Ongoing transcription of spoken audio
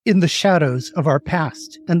In the shadows of our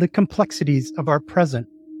past and the complexities of our present,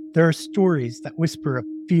 there are stories that whisper of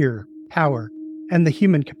fear, power, and the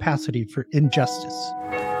human capacity for injustice.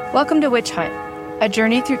 Welcome to Witch Hunt, a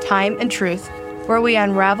journey through time and truth where we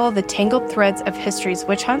unravel the tangled threads of history's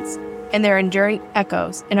witch hunts and their enduring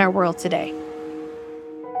echoes in our world today.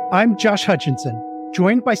 I'm Josh Hutchinson,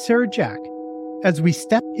 joined by Sarah Jack, as we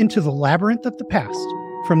step into the labyrinth of the past,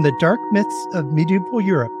 from the dark myths of medieval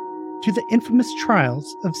Europe to the infamous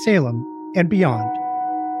trials of Salem and beyond.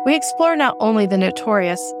 We explore not only the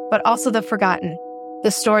notorious, but also the forgotten, the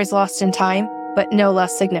stories lost in time, but no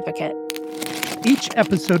less significant. Each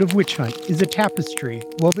episode of Witch Hunt is a tapestry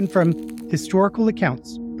woven from historical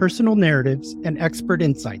accounts, personal narratives, and expert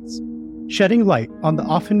insights, shedding light on the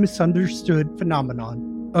often misunderstood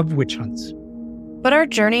phenomenon of witch hunts. But our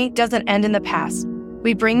journey doesn't end in the past.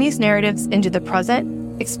 We bring these narratives into the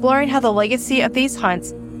present, exploring how the legacy of these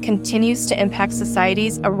hunts continues to impact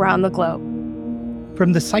societies around the globe.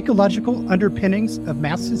 From the psychological underpinnings of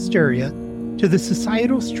mass hysteria to the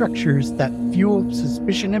societal structures that fuel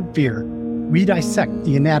suspicion and fear, we dissect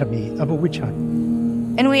the anatomy of a witch hunt.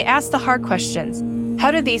 And we ask the hard questions.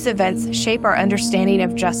 How do these events shape our understanding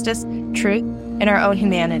of justice, truth, and our own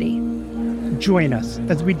humanity? Join us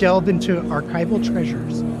as we delve into archival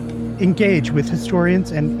treasures, engage with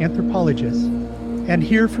historians and anthropologists, and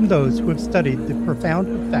hear from those who have studied the profound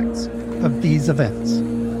effects of these events.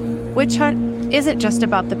 Witch Hunt isn't just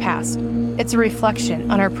about the past. It's a reflection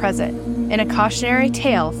on our present and a cautionary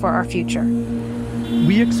tale for our future.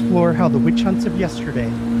 We explore how the witch hunts of yesterday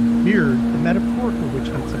mirrored the metaphorical witch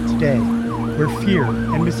hunts of today, where fear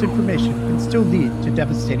and misinformation can still lead to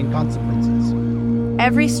devastating consequences.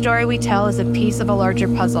 Every story we tell is a piece of a larger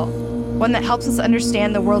puzzle, one that helps us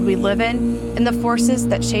understand the world we live in and the forces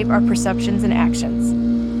that shape our perceptions and actions.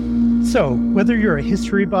 So, whether you're a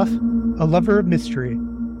history buff, a lover of mystery,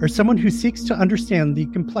 or someone who seeks to understand the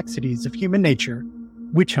complexities of human nature,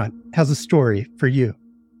 Witch Hunt has a story for you.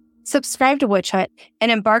 Subscribe to Witch Hunt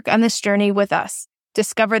and embark on this journey with us.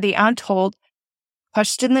 Discover the untold,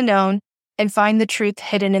 question the known, and find the truth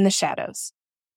hidden in the shadows.